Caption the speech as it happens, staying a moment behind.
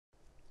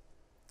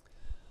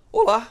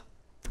Olá!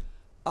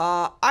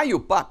 A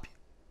IUPAP,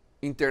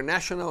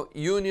 International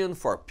Union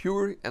for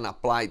Pure and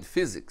Applied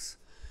Physics,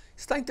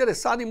 está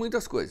interessada em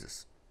muitas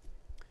coisas.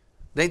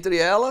 Dentre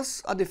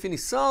elas, a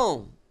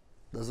definição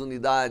das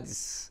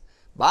unidades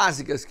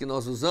básicas que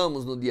nós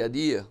usamos no dia a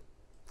dia,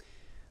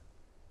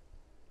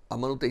 a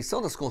manutenção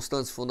das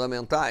constantes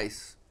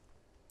fundamentais,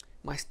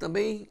 mas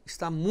também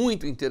está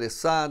muito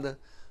interessada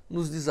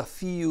nos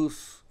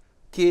desafios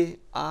que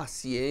a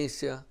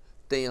ciência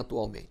tem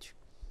atualmente.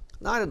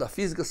 Na área da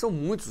física são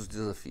muitos os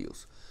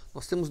desafios.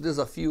 Nós temos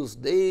desafios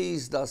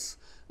desde o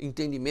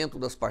entendimento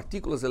das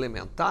partículas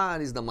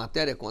elementares, da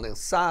matéria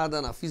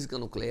condensada, na física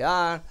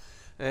nuclear,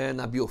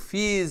 na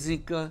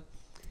biofísica,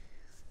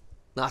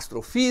 na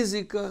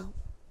astrofísica.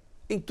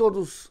 Em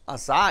todas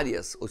as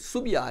áreas, ou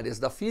sub-áreas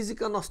da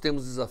física, nós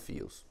temos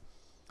desafios.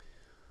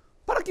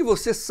 Para que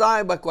você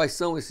saiba quais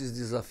são esses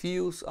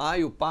desafios, a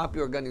IUPAP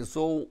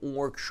organizou um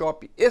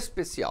workshop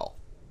especial,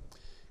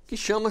 que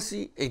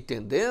chama-se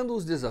Entendendo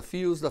os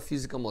Desafios da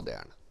Física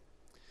Moderna.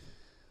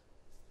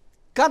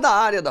 Cada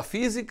área da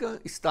física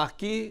está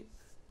aqui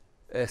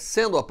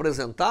sendo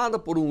apresentada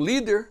por um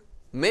líder,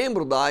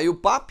 membro da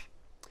IUPAP,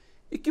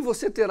 e que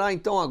você terá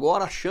então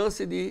agora a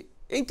chance de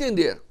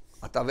entender,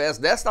 através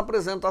desta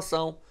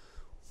apresentação,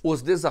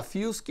 os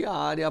desafios que a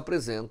área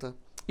apresenta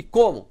e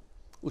como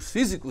os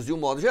físicos, de um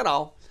modo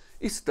geral,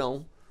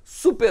 estão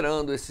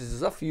superando esses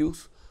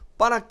desafios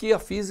para que a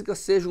física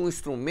seja um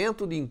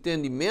instrumento de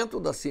entendimento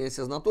das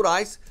ciências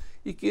naturais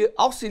e que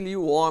auxilie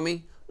o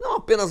homem não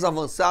apenas a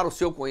avançar o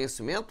seu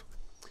conhecimento,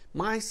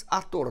 mas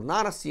a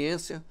tornar a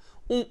ciência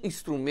um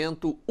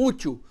instrumento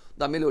útil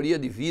da melhoria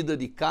de vida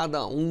de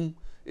cada um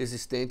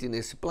existente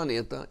nesse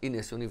planeta e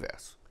nesse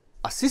universo.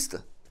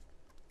 Assista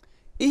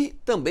e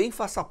também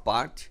faça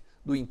parte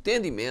do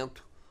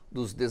entendimento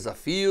dos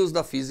desafios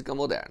da física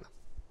moderna.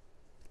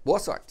 Boa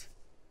sorte!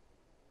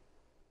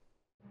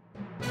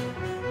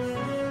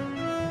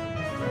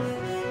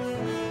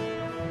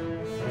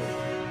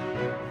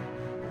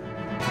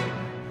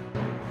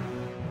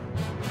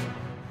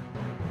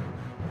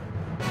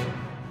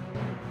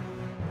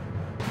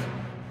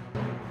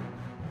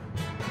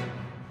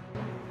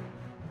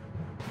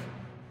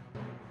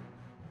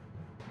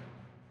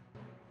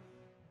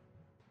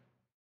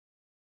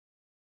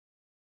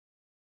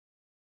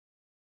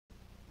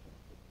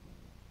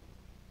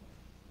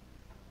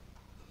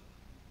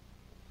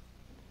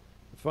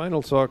 The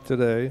final talk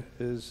today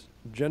is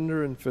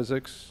Gender in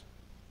Physics,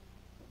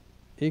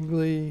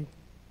 Igle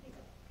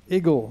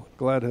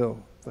Gledhill.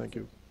 Thank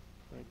you.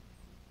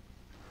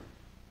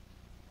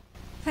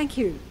 Thank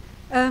you.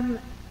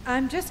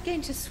 I'm just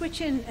going to switch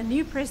in a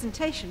new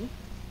presentation.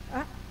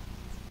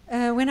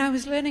 When I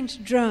was learning to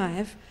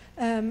drive,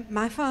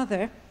 my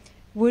father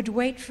would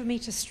wait for me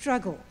to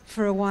struggle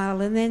for a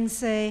while and then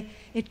say,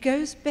 "It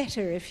goes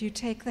better if you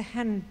take the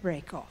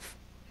handbrake off."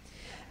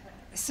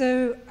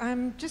 So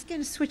I'm just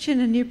going to switch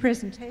in a new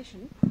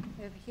presentation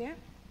over here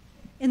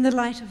in the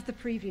light of the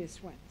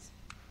previous ones.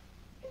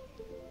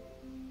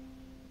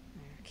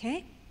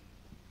 Okay.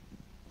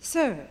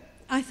 So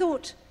I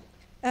thought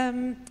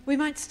we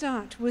might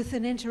start with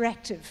an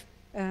interactive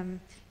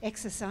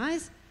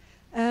exercise.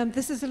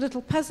 This is a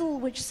little puzzle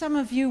which some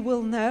of you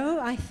will know,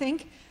 I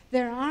think.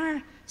 There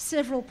are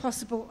several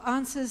possible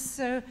answers,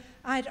 so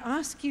I'd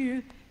ask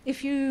you,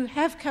 if you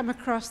have come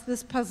across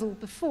this puzzle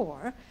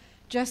before,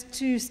 just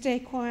to stay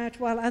quiet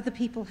while other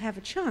people have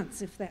a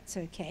chance, if that's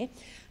okay.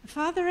 A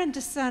father and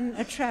a son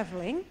are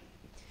traveling.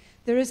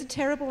 There is a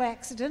terrible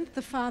accident.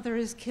 The father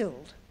is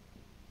killed.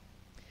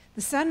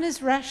 The son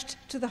is rushed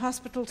to the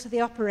hospital, to the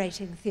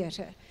operating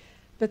theatre.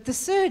 But the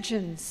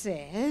surgeon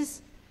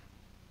says,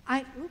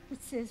 the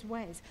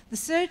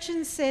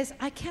surgeon says,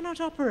 "I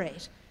cannot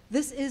operate.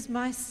 This is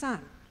my son."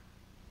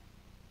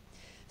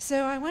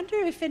 So I wonder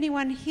if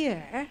anyone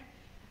here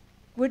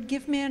would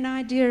give me an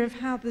idea of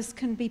how this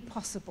can be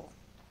possible.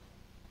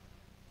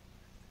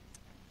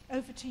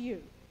 Over to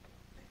you.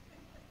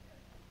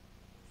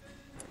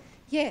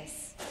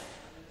 Yes.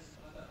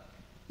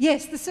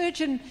 Yes, the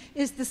surgeon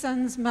is the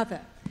son's mother.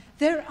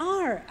 There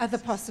are other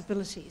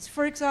possibilities.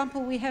 For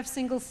example, we have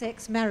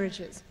single-sex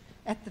marriages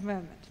at the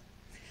moment.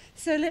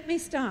 So let me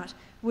start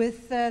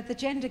with the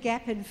gender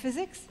gap in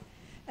physics,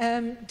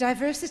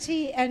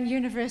 diversity and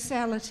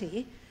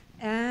universality,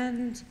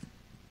 and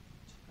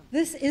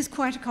this is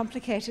quite a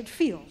complicated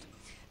field.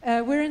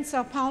 We're in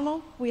Sao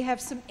Paulo. We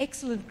have some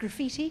excellent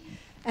graffiti.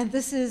 And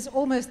this is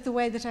almost the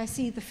way that I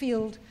see the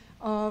field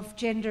of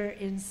gender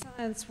in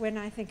science when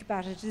I think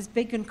about it. It is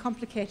big and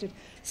complicated.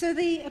 So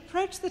the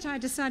approach that I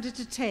decided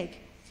to take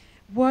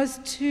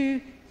was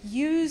to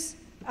use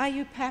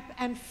IUPAP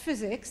and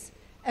physics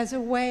as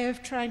a way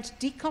of trying to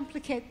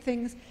decomplicate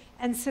things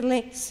and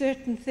select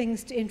certain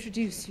things to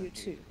introduce you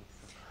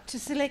to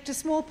select a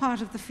small part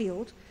of the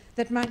field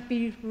that might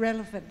be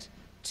relevant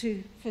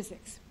to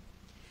physics.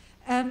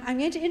 I'm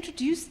going to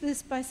introduce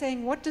this by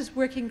saying, what does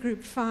Working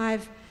Group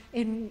 5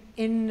 in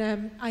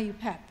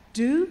IUPAP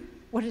do?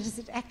 What does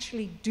it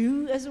actually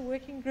do as a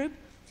working group?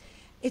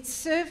 It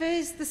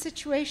surveys the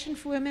situation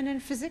for women in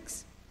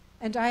physics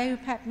and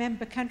IUPAP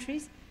member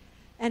countries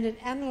and it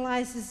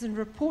analyzes and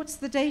reports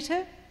the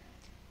data,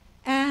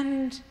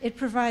 and it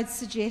provides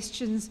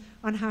suggestions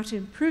on how to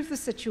improve the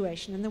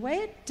situation. And the way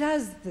it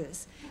does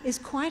this is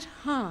quite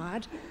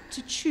hard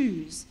to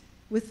choose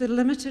with the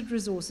limited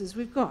resources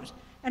we've got.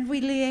 And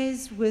we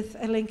liaise with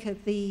Alenka,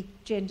 the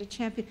gender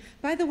champion.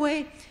 By the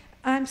way,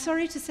 I'm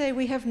sorry to say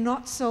we have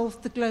not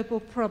solved the global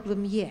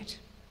problem yet.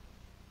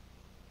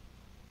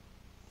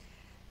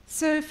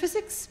 So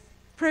physics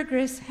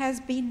progress has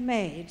been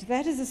made.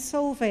 That is a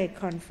Solvay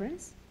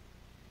conference,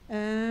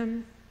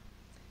 and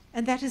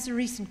that is a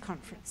recent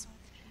conference.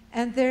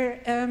 And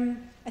there,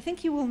 I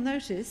think you will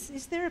notice,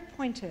 is there a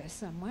pointer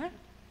somewhere?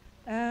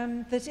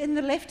 That in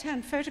the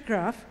left-hand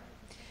photograph,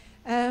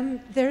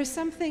 there is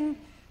something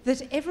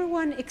that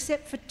everyone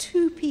except for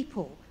 2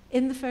 people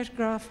in the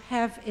photograph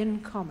have in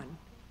common.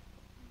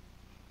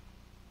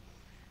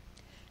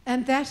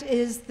 And that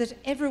is that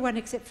everyone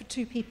except for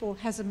 2 people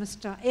has a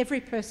moustache. Every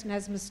person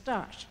has a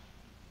moustache.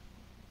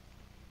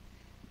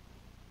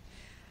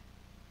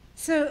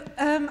 So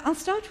I'll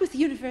start with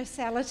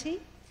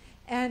universality.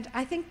 And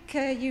I think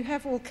you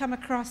have all come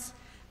across,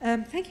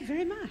 thank you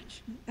very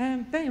much.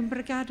 Bem,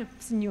 obrigado,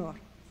 senhor.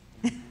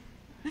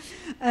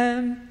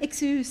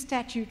 ICSU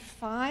Statute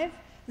 5,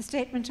 the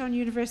Statement on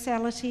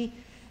Universality,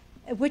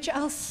 which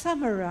I'll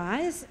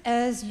summarize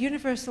as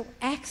universal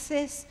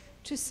access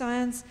to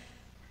science,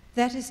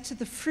 that is to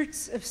the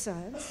fruits of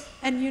science,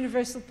 and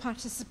universal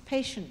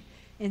participation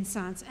in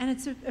science. And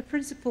it's a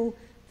principle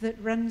that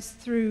runs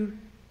through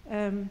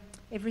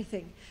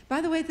everything.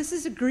 By the way, this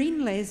is a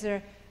green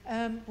laser,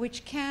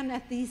 which can,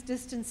 at these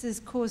distances,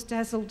 cause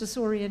dazzle,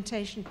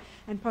 disorientation,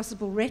 and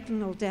possible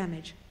retinal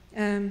damage,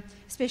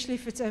 especially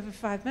if it's over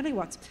 5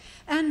 milliwatts.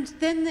 And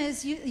then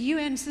there's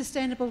UN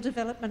Sustainable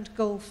Development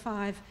Goal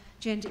 5,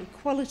 gender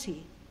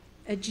equality,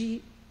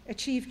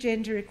 achieve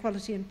gender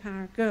equality and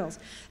empower girls.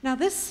 Now,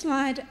 this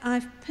slide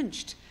I've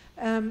pinched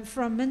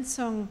from Min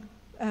Song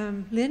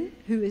Lin,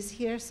 who is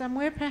here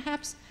somewhere,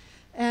 perhaps,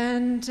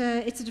 and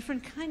it's a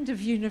different kind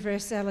of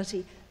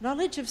universality.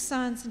 Knowledge of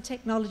science and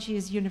technology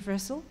is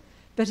universal,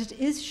 but it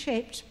is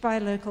shaped by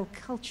local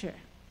culture.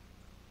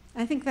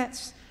 I think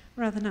that's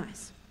rather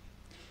nice.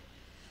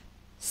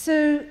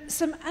 So,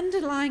 some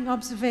underlying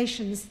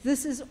observations.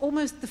 This is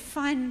almost the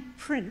fine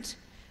print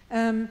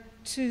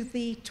to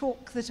the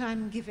talk that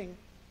I'm giving.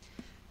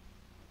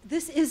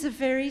 This is a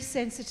very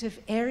sensitive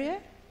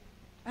area.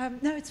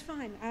 No, it's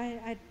fine.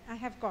 I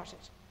have got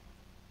it.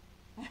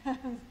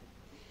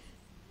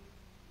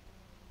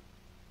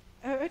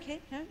 Oh, okay.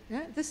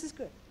 No, this is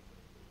good.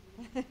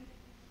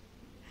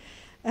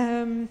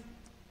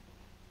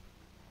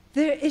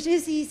 It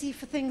is easy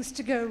for things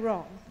to go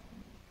wrong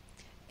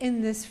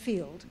in this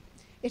field.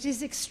 It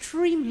is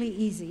extremely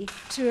easy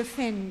to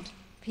offend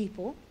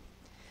people.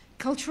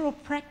 Cultural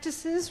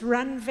practices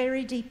run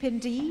very deep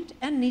indeed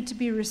and need to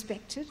be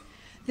respected.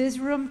 There's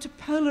room to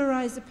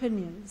polarize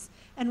opinions,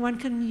 and one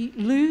can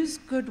lose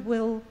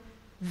goodwill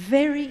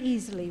very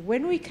easily.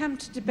 When we come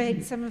to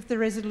debate some of the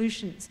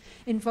resolutions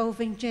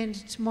involving gender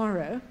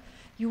tomorrow,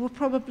 you will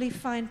probably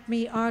find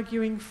me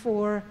arguing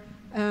for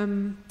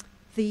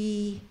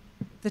the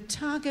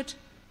target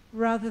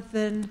rather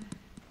than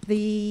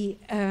the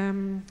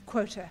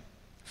quota,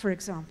 for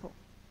example.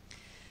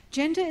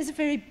 Gender is a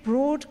very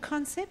broad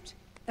concept.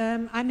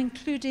 I'm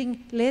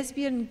including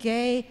lesbian,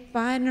 gay,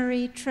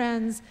 binary,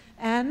 trans,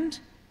 and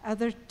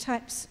other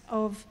types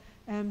of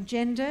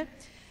gender.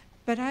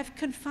 But I've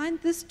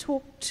confined this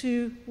talk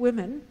to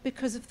women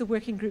because of the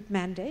working group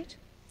mandate.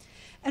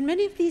 And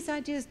many of these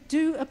ideas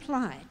do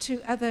apply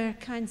to other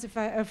kinds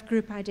of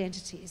group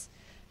identities.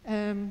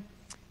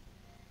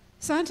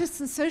 Scientists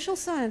and social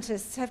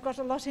scientists have got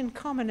a lot in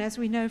common, as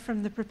we know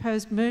from the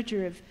proposed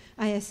merger of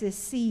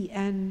ISSC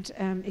and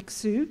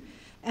ICSU.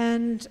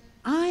 And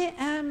I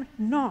am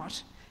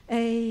not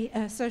a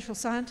social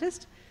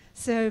scientist,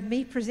 so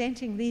me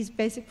presenting these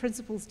basic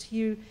principles to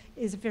you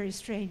is a very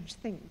strange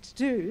thing to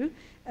do.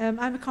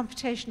 I'm a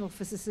computational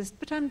physicist,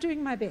 but I'm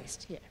doing my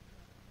best here.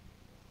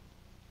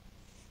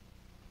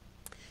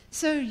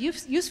 So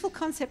useful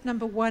concept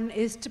number 1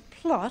 is to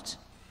plot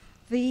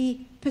the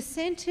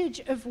percentage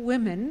of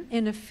women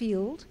in a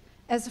field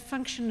as a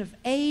function of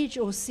age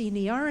or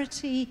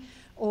seniority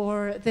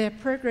or their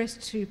progress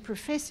to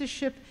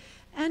professorship,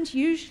 and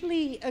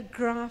usually a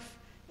graph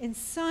in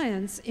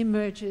science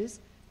emerges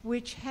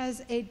which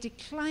has a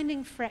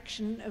declining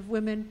fraction of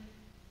women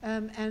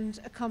and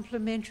a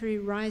complementary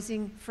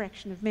rising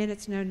fraction of men.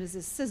 It's known as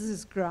a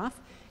scissors graph.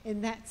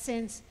 In that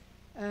sense,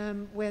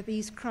 where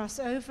these cross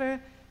over,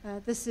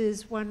 this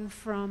is one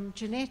from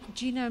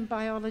genome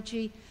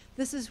biology.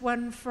 This is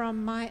one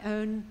from my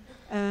own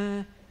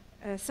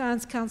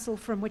Science Council,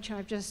 from which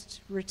I've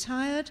just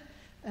retired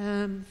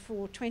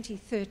for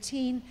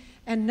 2013.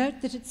 And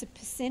note that it's a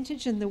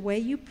percentage, and the way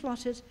you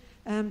plot it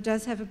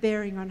does have a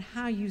bearing on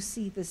how you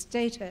see this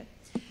data.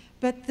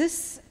 But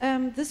this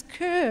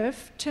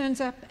curve turns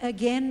up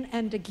again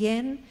and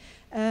again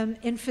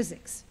in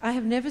physics. I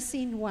have never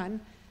seen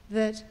one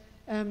that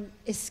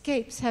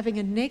escapes having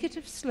a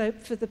negative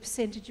slope for the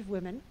percentage of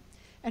women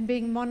and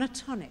being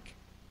monotonic.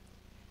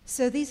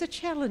 So these are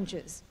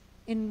challenges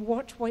in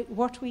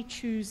what we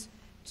choose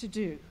to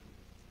do.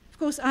 Of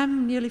course,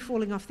 I'm nearly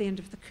falling off the end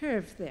of the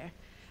curve there.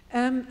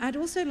 I'd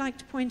also like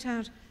to point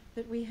out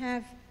that we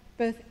have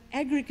both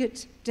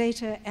aggregate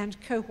data and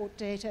cohort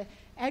data.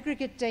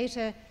 Aggregate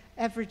data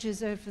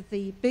averages over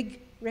the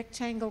big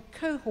rectangle.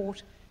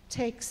 Cohort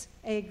takes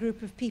a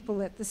group of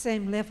people at the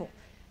same level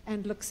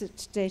and looks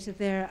at data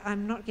there.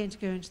 I'm not going to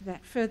go into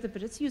that further,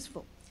 but it's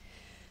useful.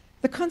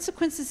 The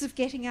consequences of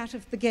getting out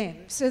of the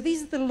game. So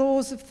these are the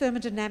laws of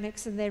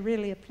thermodynamics, and they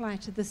really apply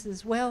to this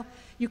as well.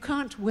 You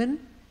can't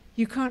win,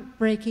 you can't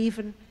break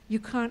even, you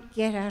can't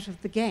get out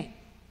of the game,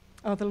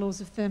 are the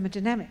laws of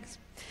thermodynamics.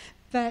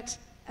 But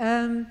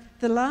the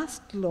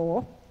last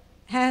law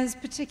has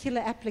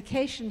particular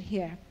application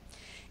here.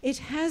 It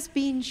has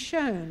been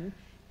shown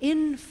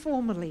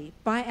informally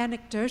by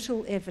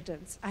anecdotal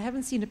evidence, I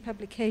haven't seen a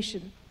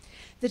publication,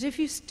 that if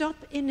you stop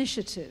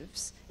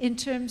initiatives in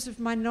terms of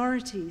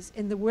minorities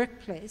in the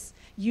workplace,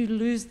 you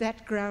lose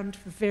that ground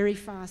very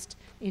fast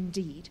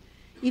indeed,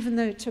 even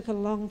though it took a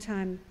long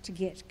time to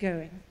get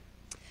going.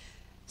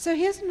 So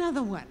here's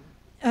another one,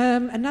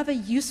 another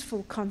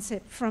useful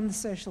concept from the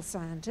social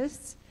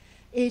scientists.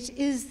 It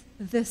is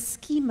the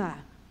schema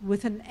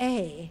with an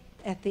A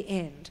at the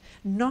end,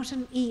 not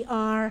an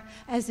ER,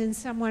 as in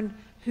someone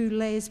who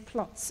lays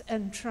plots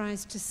and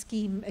tries to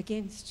scheme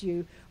against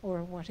you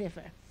or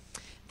whatever.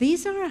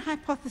 These are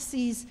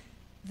hypotheses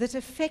that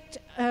affect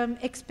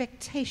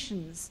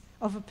expectations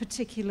of a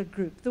particular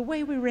group, the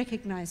way we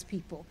recognize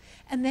people,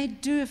 and they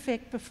do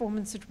affect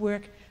performance at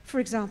work, for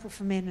example,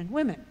 for men and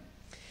women.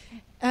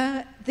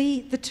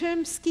 The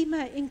term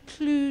schema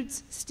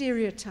includes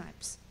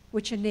stereotypes,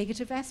 which are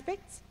negative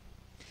aspects,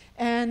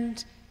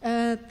 and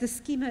the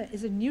schema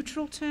is a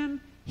neutral term.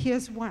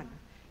 Here's one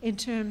in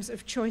terms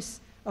of choice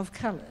of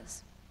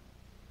colors.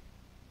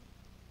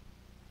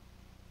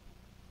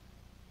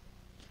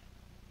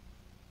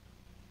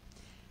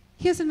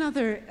 Here's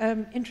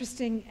another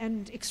interesting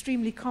and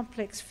extremely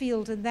complex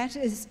field, and that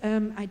is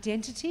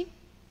identity.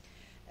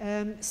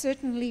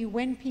 Certainly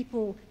when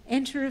people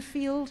enter a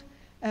field,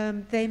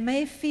 they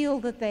may feel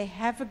that they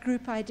have a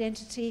group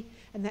identity,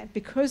 and that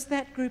because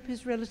that group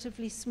is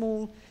relatively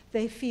small,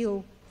 they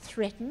feel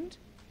threatened.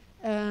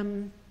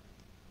 One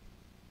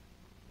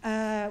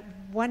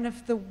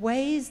of the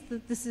ways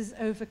that this is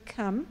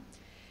overcome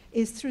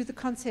is through the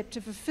concept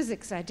of a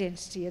physics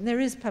identity, and there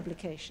is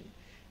publication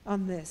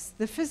on this.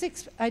 The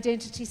physics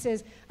identity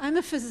says, I'm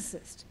a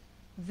physicist.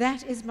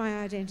 That is my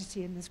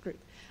identity in this group.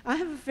 I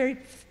have a very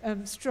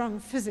strong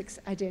physics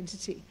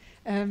identity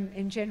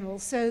in general.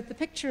 So the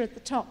picture at the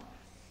top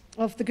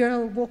of the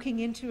girl walking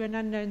into an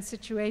unknown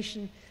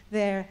situation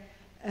there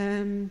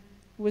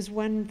was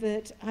one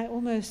that I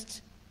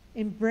almost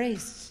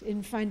embraced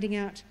in finding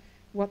out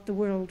what the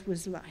world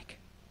was like.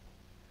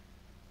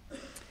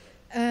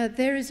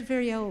 There is a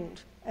very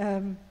old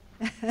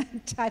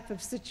type of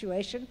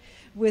situation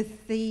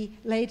with the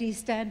lady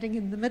standing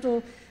in the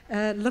middle.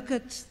 Look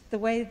at the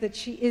way that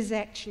she is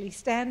actually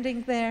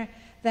standing there.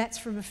 That's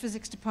from a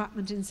physics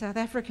department in South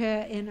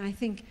Africa in, I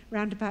think,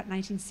 round about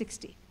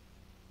 1960.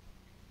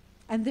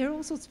 And there are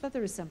all sorts of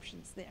other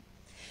assumptions there.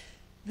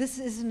 This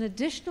is an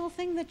additional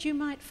thing that you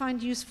might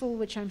find useful,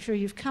 which I'm sure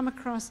you've come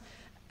across,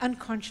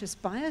 unconscious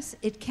bias.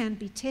 It can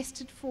be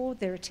tested for.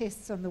 There are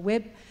tests on the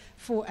web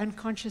for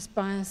unconscious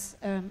bias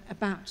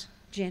about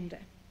gender.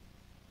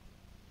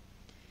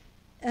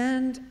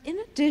 And in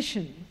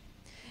addition,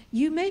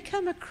 you may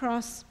come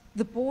across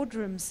the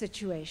boardroom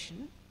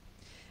situation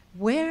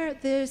where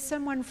there's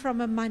someone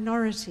from a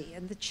minority,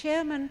 and the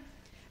chairman,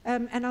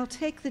 and I'll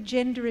take the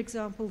gender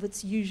example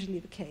that's usually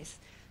the case.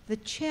 The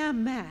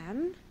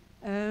chairman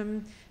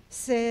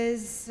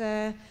says,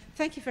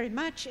 thank you very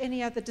much,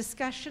 any other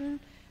discussion?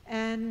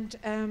 And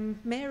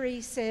Mary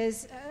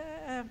says,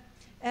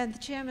 and the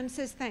chairman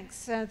says,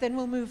 thanks, then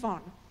we'll move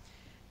on.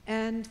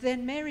 And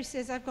then Mary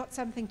says, I've got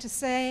something to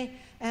say,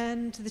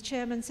 and the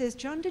chairman says,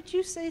 John, did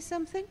you say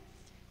something?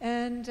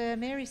 And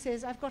Mary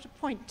says, I've got a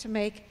point to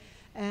make,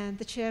 and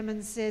the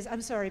chairman says,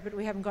 I'm sorry, but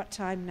we haven't got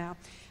time now.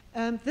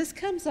 This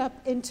comes up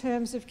in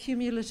terms of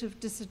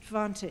cumulative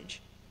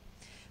disadvantage.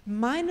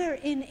 Minor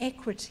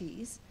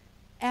inequities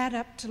add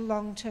up to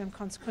long-term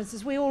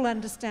consequences. We all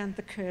understand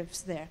the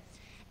curves there.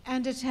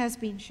 And it has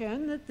been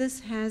shown that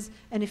this has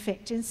an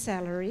effect in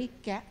salary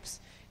gaps,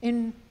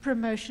 in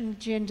promotion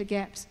gender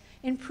gaps,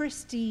 in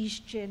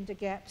prestige gender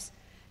gaps,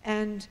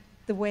 and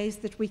the ways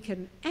that we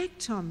can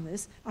act on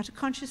this are to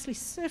consciously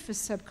surface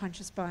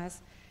subconscious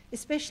bias,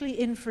 especially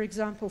in, for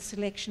example,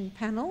 selection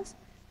panels.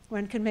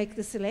 One can make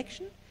the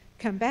selection,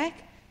 come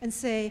back and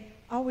say,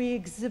 are we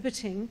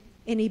exhibiting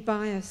any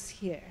bias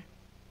here?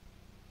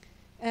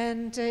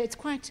 And it's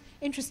quite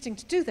interesting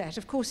to do that.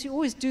 Of course, you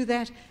always do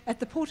that at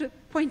the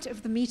point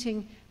of the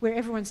meeting where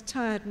everyone's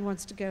tired and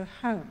wants to go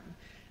home,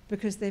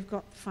 because they've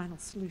got the final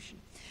solution.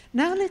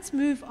 Now let's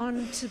move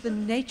on to the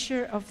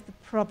nature of the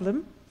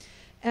problem.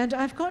 And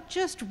I've got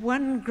just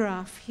one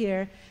graph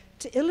here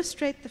to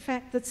illustrate the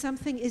fact that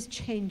something is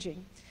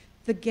changing.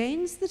 the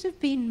gains that have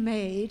been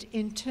made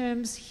in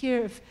terms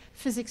here of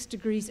physics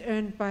degrees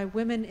earned by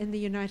women in the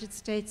United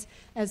States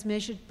as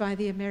measured by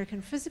the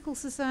American Physical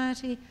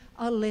Society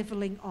are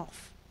leveling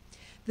off.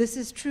 This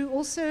is true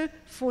also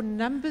for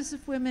numbers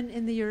of women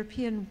in the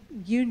European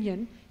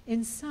Union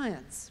in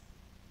science.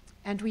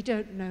 And we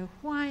don't know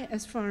why,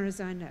 as far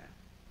as I know.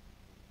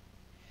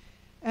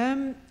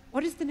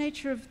 What is the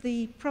nature of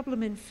the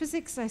problem in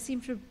physics? I seem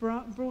to have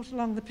brought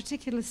along the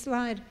particular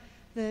slide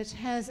that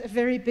has a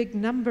very big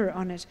number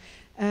on it.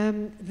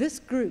 This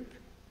group,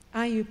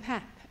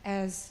 IUPAP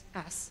as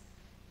us,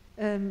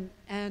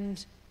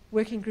 and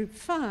Working Group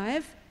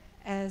 5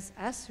 as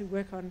us, who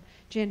work on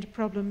gender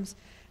problems,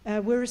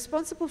 were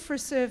responsible for a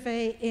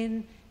survey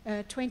in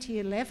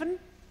 2011,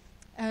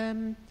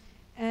 and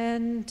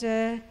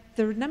the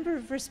number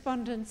of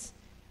respondents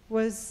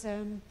was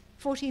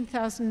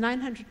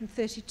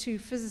 14,932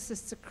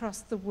 physicists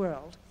across the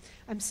world.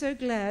 I'm so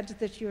glad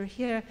that you're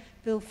here,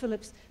 Bill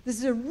Phillips. This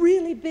is a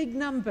really big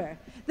number.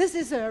 This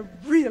is a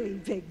really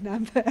big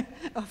number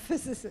of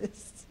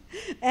physicists.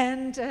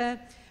 And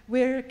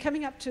we're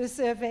coming up to a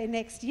survey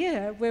next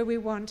year where we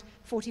want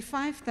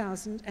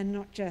 45,000 and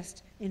not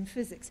just in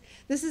physics.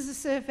 This is a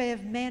survey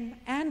of men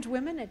and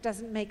women. It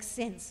doesn't make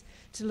sense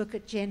to look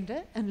at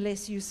gender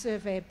unless you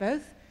survey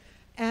both.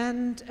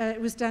 And it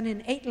was done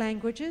in 8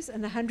 languages,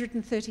 and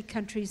 130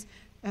 countries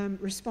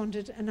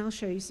responded, and I'll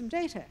show you some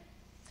data.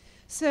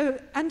 So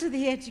under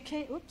the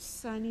education,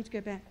 oops, I need to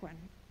go back one.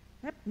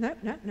 No.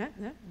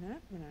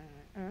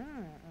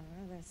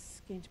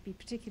 That's going to be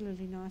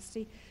particularly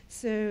nasty.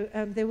 So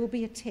there will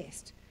be a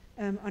test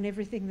on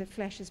everything that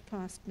flashes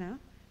past now.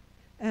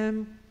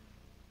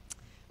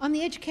 On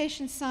the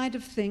education side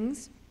of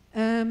things,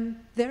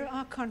 there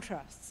are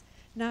contrasts.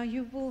 Now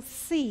you will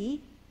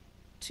see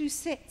 2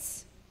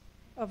 sets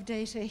of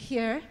data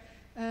here,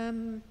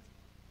 women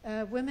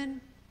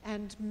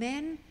and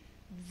men.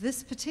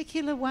 This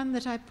particular one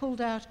that I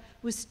pulled out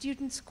was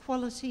students'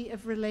 quality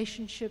of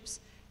relationships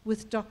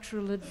with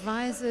doctoral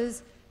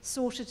advisors,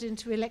 sorted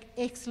into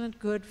excellent,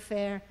 good,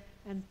 fair,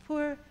 and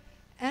poor.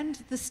 And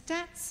the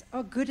stats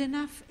are good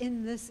enough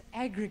in this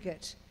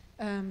aggregate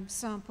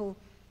sample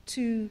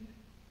to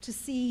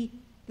see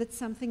that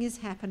something is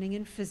happening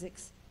in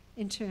physics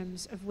in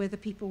terms of whether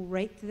people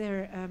rate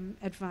their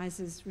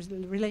advisors'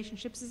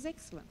 relationships as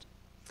excellent.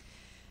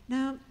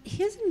 Now,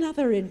 here's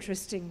another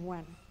interesting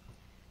one.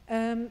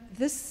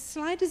 This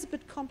slide is a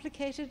bit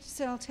complicated,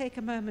 so I'll take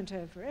a moment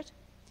over it.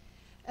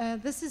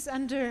 This is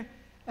under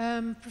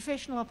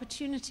professional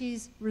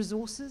opportunities,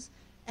 resources,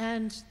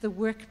 and the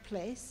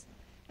workplace.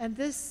 And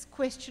this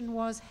question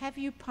was, have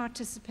you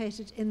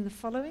participated in the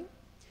following?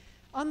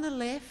 On the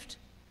left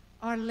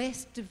are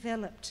less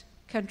developed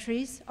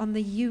countries on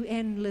the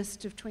UN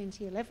list of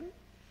 2011.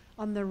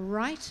 On the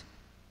right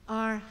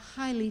are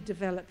highly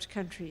developed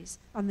countries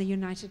on the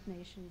United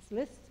Nations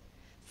list.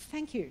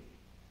 Thank you.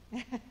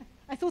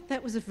 I thought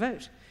that was a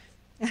vote.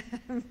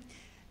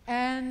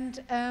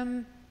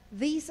 And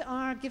these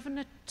are given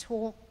a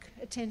talk,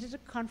 attended a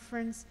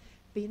conference,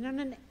 been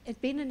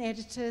an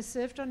editor,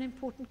 served on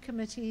important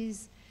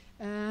committees,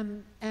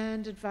 and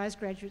advised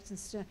graduates and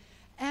stuff.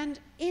 And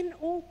in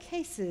all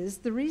cases,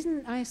 the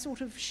reason I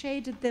sort of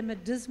shaded them a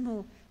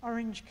dismal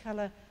orange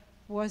color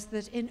was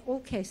that in all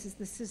cases,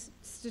 the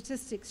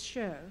statistics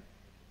show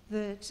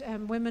that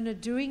women are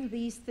doing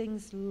these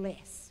things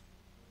less.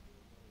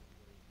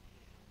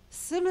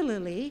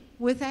 Similarly,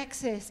 with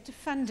access to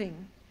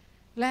funding,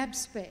 lab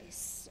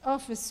space,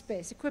 office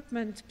space,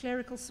 equipment,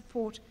 clerical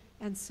support,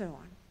 and so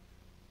on.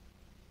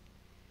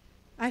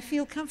 I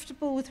feel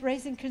comfortable with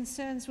raising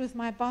concerns with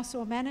my boss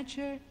or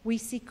manager. We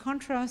see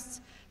contrasts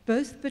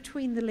both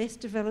between the less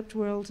developed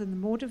world and the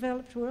more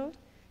developed world,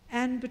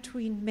 and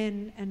between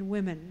men and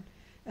women.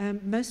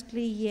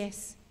 Mostly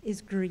yes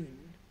is green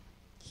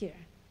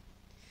here.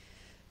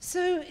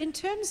 So in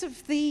terms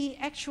of the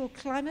actual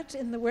climate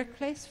in the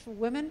workplace for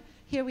women,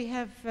 here we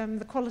have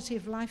the quality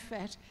of life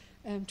at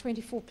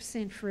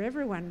 24% for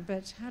everyone,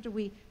 but how do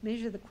we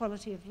measure the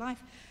quality of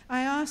life?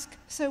 I ask,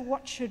 so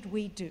what should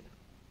we do?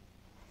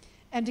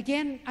 And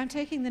again, I'm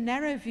taking the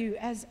narrow view.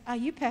 As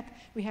IUPAP,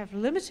 we have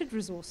limited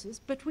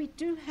resources, but we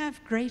do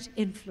have great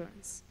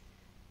influence.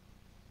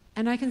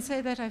 And I can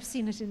say that I've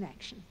seen it in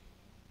action.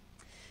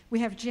 We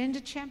have Gender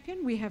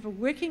Champion, we have a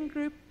working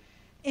group.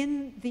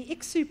 In the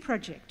ICSU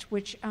project,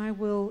 which I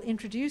will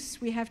introduce,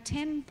 we have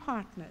 10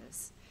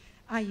 partners.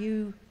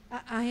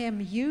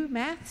 IMU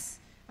Maths,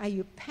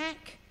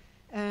 IUPAC,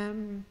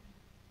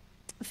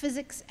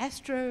 Physics,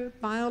 Astro,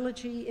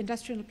 Biology,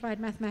 Industrial and Applied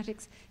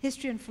Mathematics,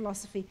 History and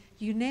Philosophy,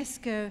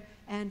 UNESCO,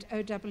 and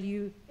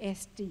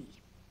OWSD.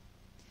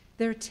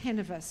 There are 10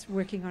 of us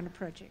working on a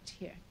project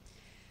here.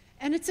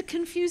 And it's a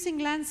confusing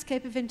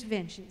landscape of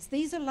interventions.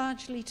 These are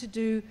largely to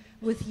do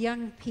with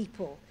young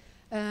people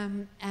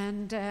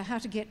and how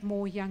to get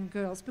more young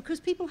girls,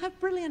 because people have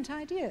brilliant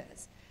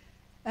ideas.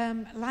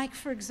 Like,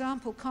 for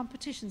example,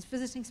 competitions,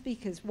 visiting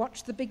speakers,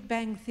 watch the Big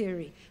Bang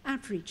Theory,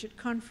 outreach at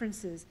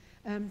conferences,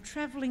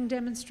 traveling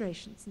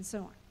demonstrations, and so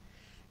on.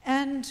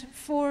 And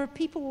for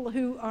people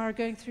who are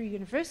going through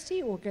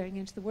university or going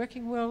into the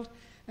working world,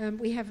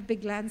 we have a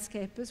big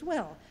landscape as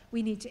well.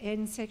 We need to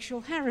end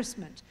sexual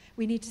harassment.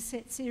 We need to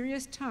set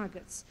serious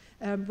targets.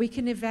 We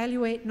can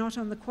evaluate not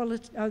on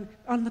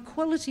the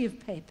quality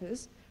of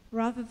papers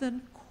rather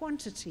than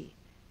quantity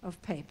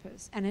of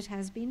papers, and it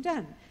has been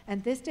done,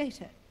 and there's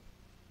data.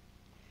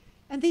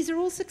 And these are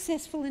all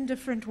successful in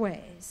different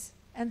ways,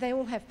 and they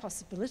all have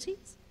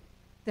possibilities.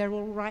 They're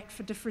all right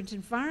for different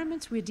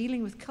environments. We're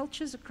dealing with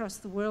cultures across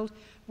the world.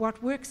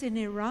 What works in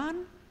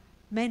Iran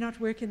may not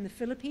work in the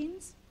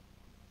Philippines.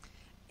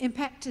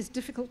 Impact is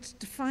difficult to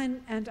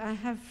define, and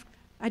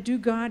I do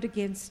guard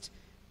against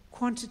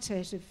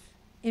quantitative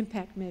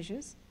impact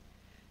measures.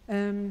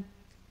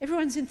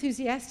 Everyone's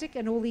enthusiastic,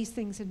 and all these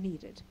things are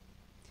needed.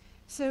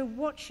 So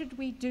what should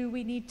we do?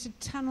 We need to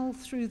tunnel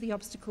through the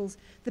obstacles.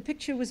 The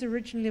picture was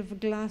originally of a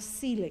glass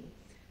ceiling.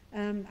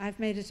 I've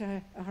made it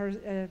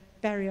a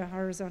barrier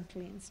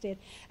horizontally instead.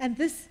 And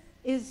this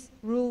is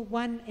rule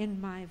one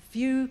in my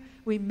view.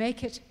 We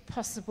make it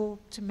possible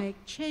to make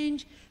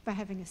change by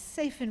having a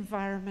safe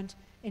environment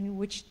in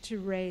which to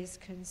raise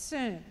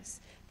concerns.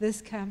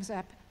 This comes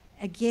up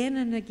again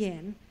and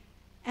again,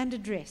 and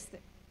address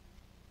them.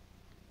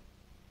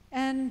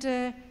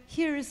 And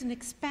here is an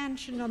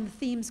expansion on the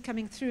themes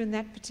coming through in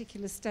that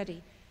particular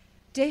study.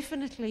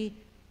 Definitely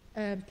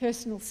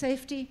personal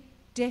safety,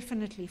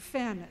 definitely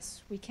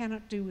fairness. We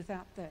cannot do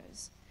without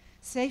those.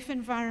 Safe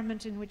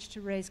environment in which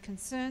to raise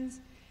concerns,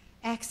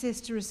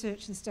 access to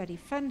research and study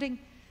funding,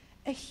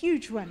 a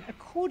huge one, a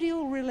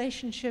cordial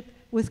relationship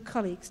with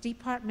colleagues,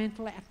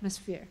 departmental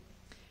atmosphere,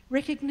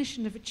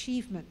 recognition of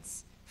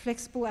achievements,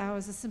 flexible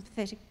hours, a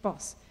sympathetic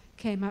boss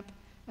came up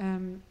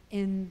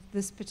in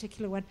this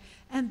particular one.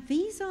 And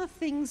these are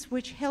things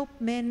which help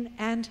men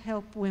and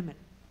help women.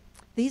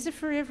 These are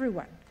for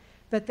everyone,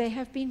 but they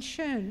have been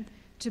shown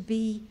to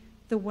be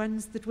the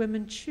ones that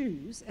women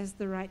choose as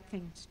the right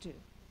thing to do.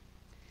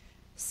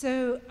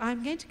 So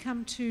I'm going to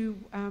come to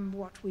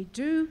what we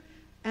do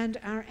and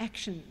our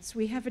actions.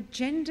 We have a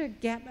gender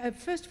gap,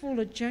 first of all,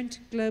 a joint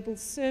global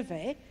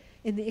survey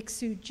in the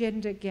ICSU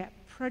Gender Gap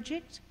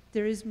Project.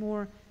 There is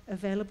more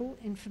available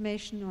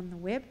information on the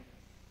web.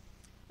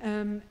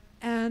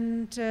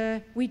 And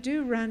we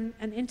do run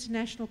an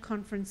international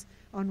conference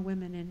on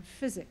women in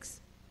physics.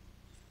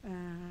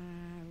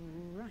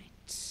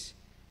 Right,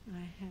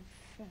 I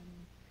have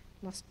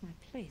lost my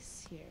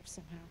place here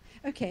somehow.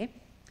 Okay,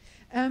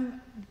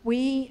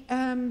 we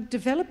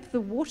developed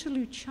the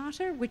Waterloo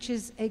Charter, which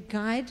is a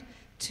guide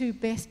to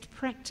best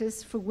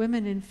practice for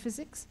women in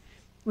physics.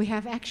 We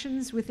have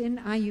actions within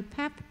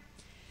IUPAP.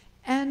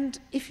 And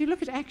if you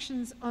look at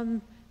actions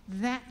on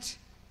that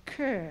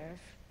curve,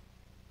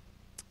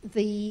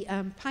 the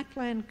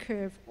pipeline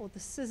curve or the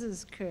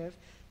scissors curve,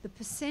 the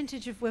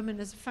percentage of women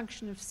as a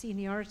function of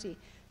seniority.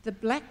 The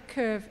black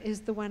curve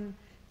is the one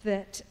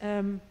that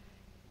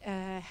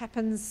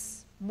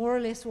happens more or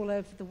less all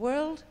over the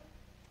world.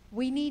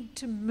 We need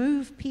to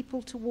move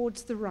people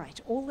towards the right.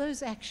 All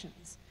those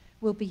actions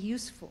will be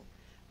useful.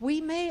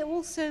 We may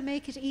also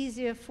make it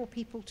easier for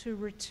people to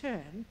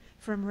return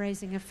from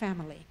raising a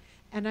family.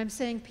 And I'm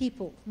saying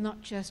people,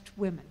 not just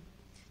women.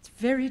 It's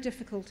very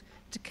difficult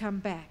to come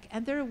back,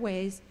 and there are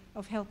ways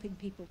of helping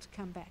people to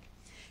come back.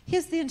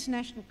 Here's the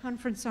International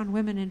Conference on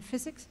Women in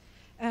Physics.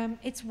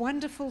 It's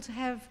wonderful to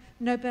have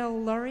Nobel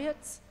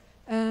laureates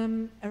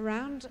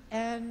around,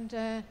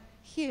 and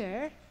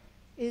here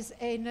is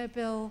a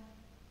Nobel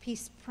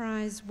Peace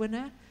Prize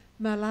winner,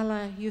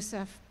 Malala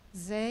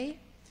Yousafzai,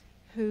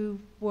 who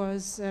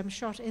was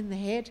shot in the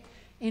head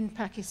in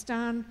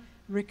Pakistan,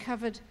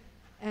 recovered,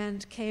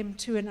 and came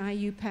to an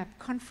IUPAP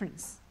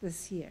conference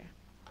this year.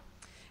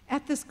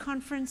 At this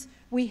conference,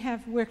 we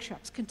have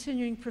workshops,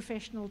 continuing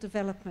professional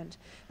development.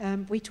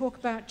 We talk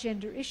about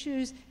gender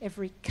issues.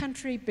 Every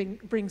country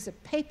brings a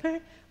paper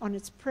on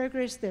its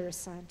progress. There are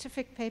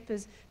scientific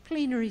papers,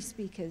 plenary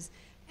speakers,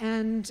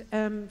 and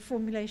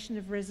formulation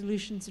of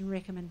resolutions and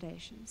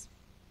recommendations.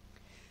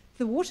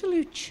 The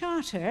Waterloo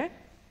Charter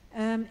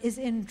is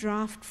in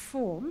draft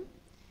form,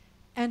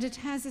 and it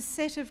has a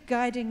set of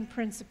guiding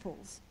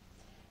principles.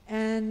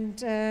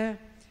 And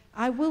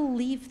I will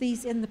leave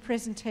these in the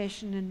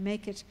presentation and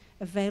make it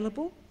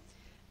available,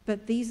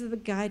 but these are the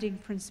guiding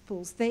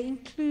principles. They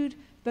include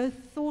both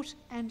thought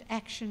and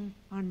action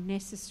are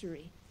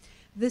necessary.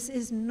 This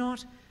is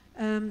not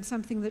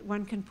something that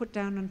one can put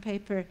down on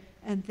paper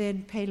and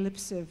then pay lip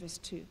service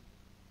to.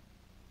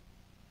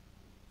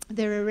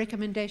 There are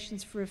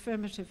recommendations for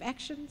affirmative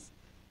actions,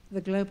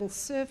 the global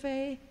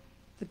survey,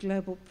 the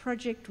global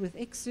project with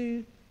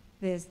ICSU,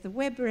 there's the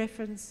web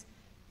reference,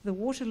 the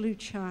Waterloo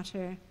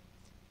Charter,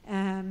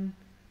 and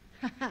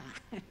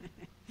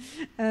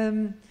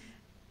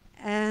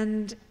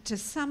to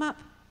sum up,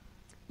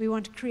 we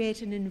want to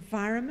create an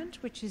environment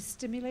which is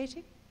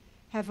stimulating,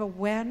 have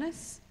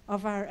awareness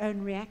of our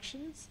own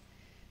reactions,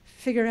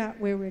 figure out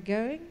where we're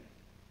going,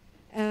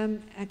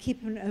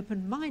 keep an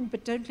open mind,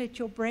 but don't let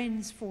your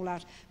brains fall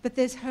out. But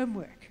there's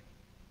homework,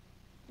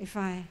 if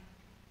I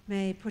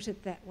may put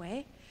it that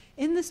way.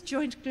 In this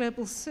joint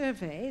global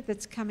survey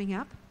that's coming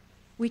up,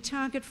 we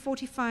target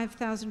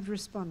 45,000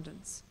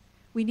 respondents.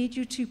 We need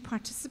you to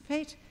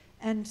participate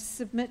and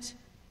submit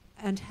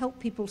and help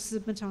people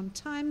submit on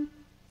time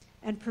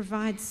and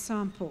provide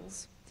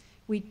samples.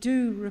 We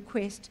do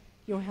request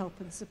your help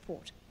and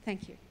support.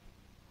 Thank you.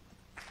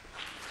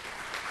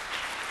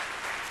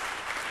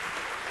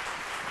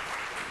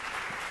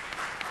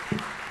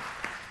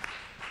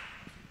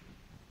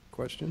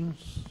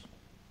 Questions?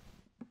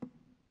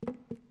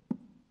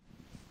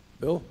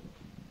 Bill?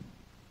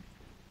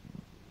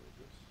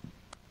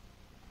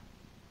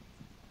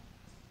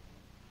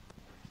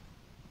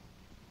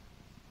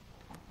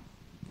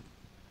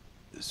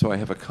 So I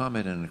have a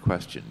comment and a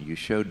question. You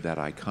showed that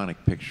iconic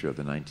picture of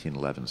the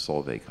 1911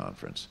 Solvay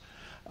conference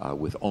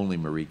with only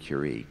Marie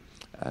Curie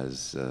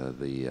as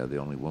the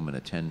only woman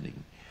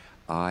attending.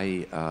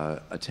 I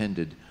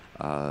attended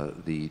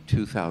the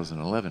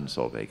 2011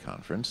 Solvay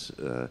conference,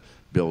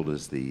 billed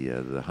as the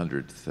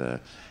 100th,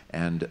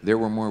 and there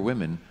were more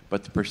women,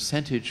 but the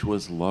percentage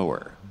was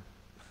lower.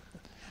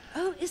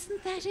 Oh,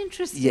 isn't that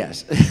interesting?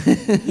 Yes.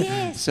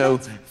 Yes. So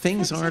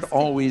things aren't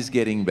always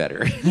getting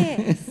better.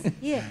 Yes,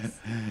 yes.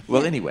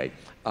 Well, anyway,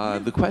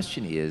 the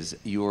question is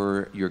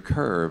your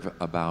curve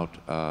about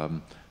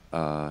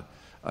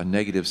a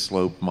negative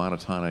slope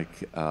monotonic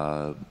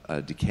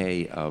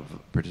decay of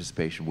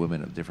participation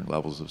women at different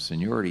levels of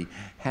seniority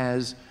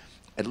has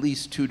at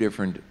least two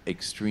different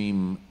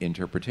extreme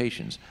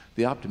interpretations.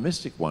 The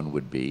optimistic one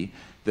would be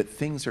that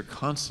things are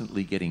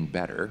constantly getting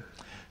better,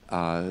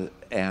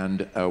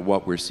 and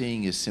what we're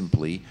seeing is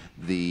simply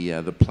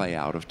the play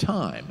out of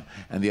time.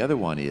 And the other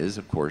one is,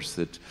 of course,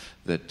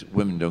 that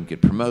women don't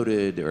get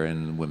promoted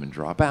and women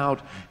drop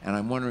out. And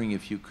I'm wondering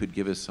if you could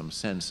give us some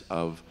sense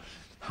of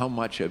how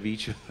much of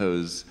each of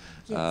those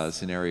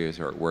scenarios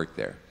are at work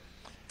there.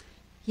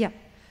 Yeah.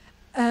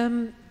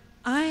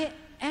 I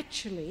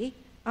actually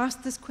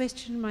asked this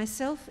question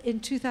myself in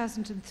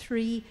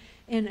 2003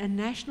 in a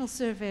national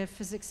survey of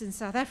physics in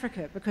South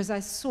Africa, because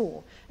I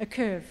saw a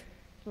curve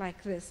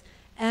like this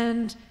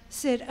and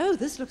said, oh,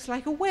 this looks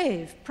like a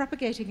wave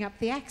propagating up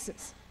the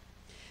axis.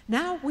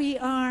 Now we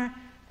are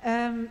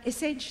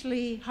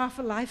essentially half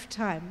a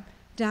lifetime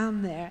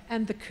down there,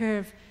 and the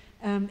curve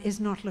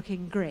is not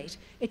looking great.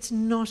 It's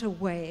not a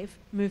wave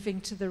moving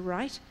to the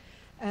right.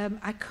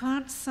 I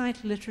can't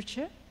cite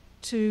literature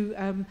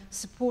to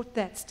support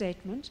that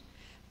statement,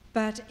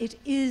 but it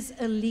is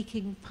a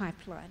leaking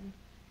pipeline.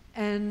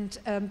 And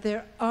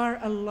there are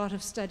a lot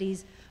of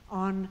studies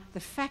on the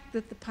fact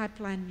that the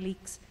pipeline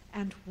leaks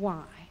and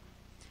why.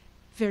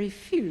 Very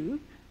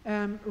few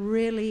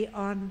really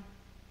on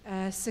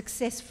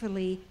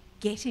successfully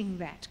getting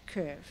that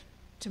curve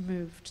to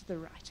move to the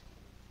right.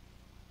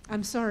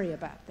 I'm sorry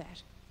about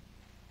that.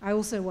 I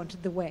also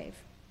wanted the wave.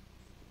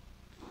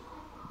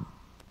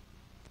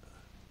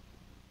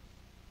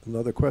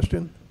 Another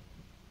question?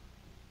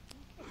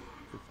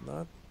 If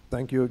not,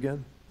 thank you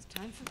again. It's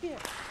time for beer.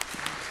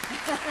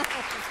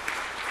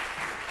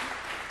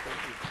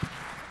 Thank you.